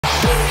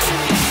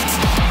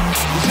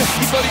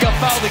He thought he got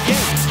fouled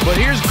again. But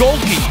here's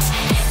Golke.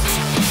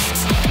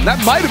 That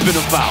might have been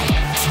a foul.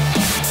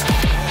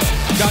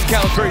 John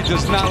Calipari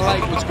does not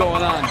like what's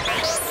going on.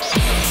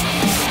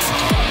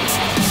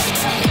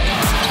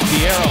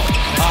 Piero,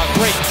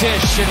 great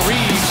dish, and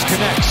Reeves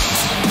connects.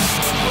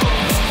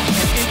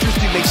 And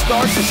interesting, they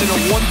start this in a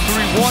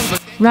 1-3-1.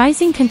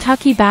 Rising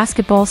Kentucky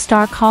basketball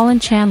star Collin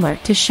Chandler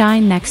to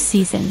shine next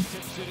season.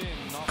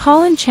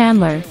 Collin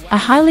Chandler, a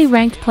highly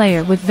ranked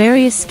player with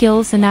various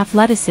skills and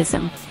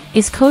athleticism,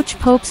 is Coach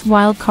Pope's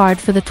wild card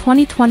for the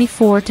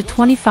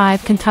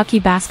 2024-25 Kentucky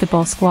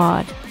basketball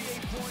squad.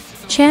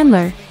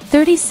 Chandler,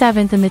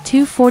 37th in the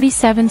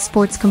 247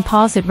 Sports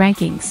Composite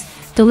rankings,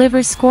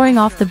 delivers scoring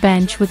off the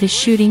bench with his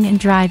shooting and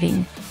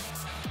driving.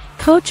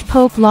 Coach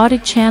Pope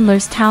lauded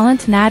Chandler's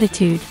talent and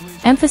attitude,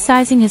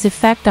 emphasizing his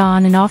effect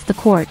on and off the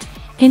court,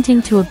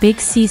 hinting to a big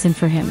season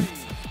for him.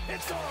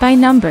 By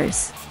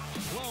numbers,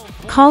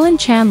 Collin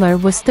Chandler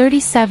was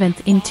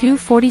 37th in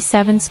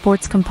 247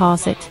 Sports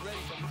Composite,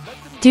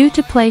 due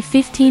to play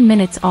 15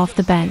 minutes off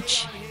the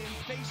bench.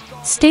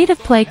 State of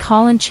play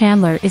Collin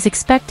Chandler is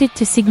expected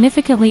to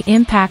significantly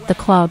impact the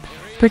club,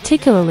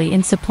 particularly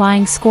in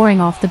supplying scoring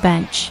off the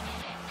bench.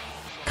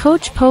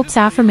 Coach Pope's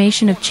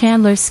affirmation of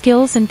Chandler's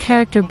skills and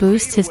character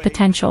boosts his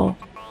potential.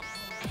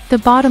 The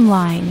bottom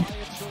line: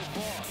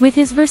 with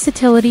his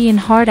versatility and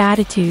hard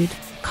attitude,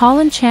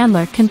 Collin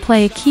Chandler can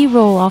play a key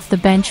role off the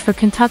bench for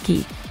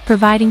Kentucky,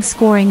 providing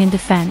scoring and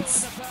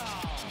defense.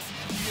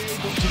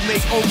 To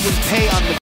make Oakland pay on the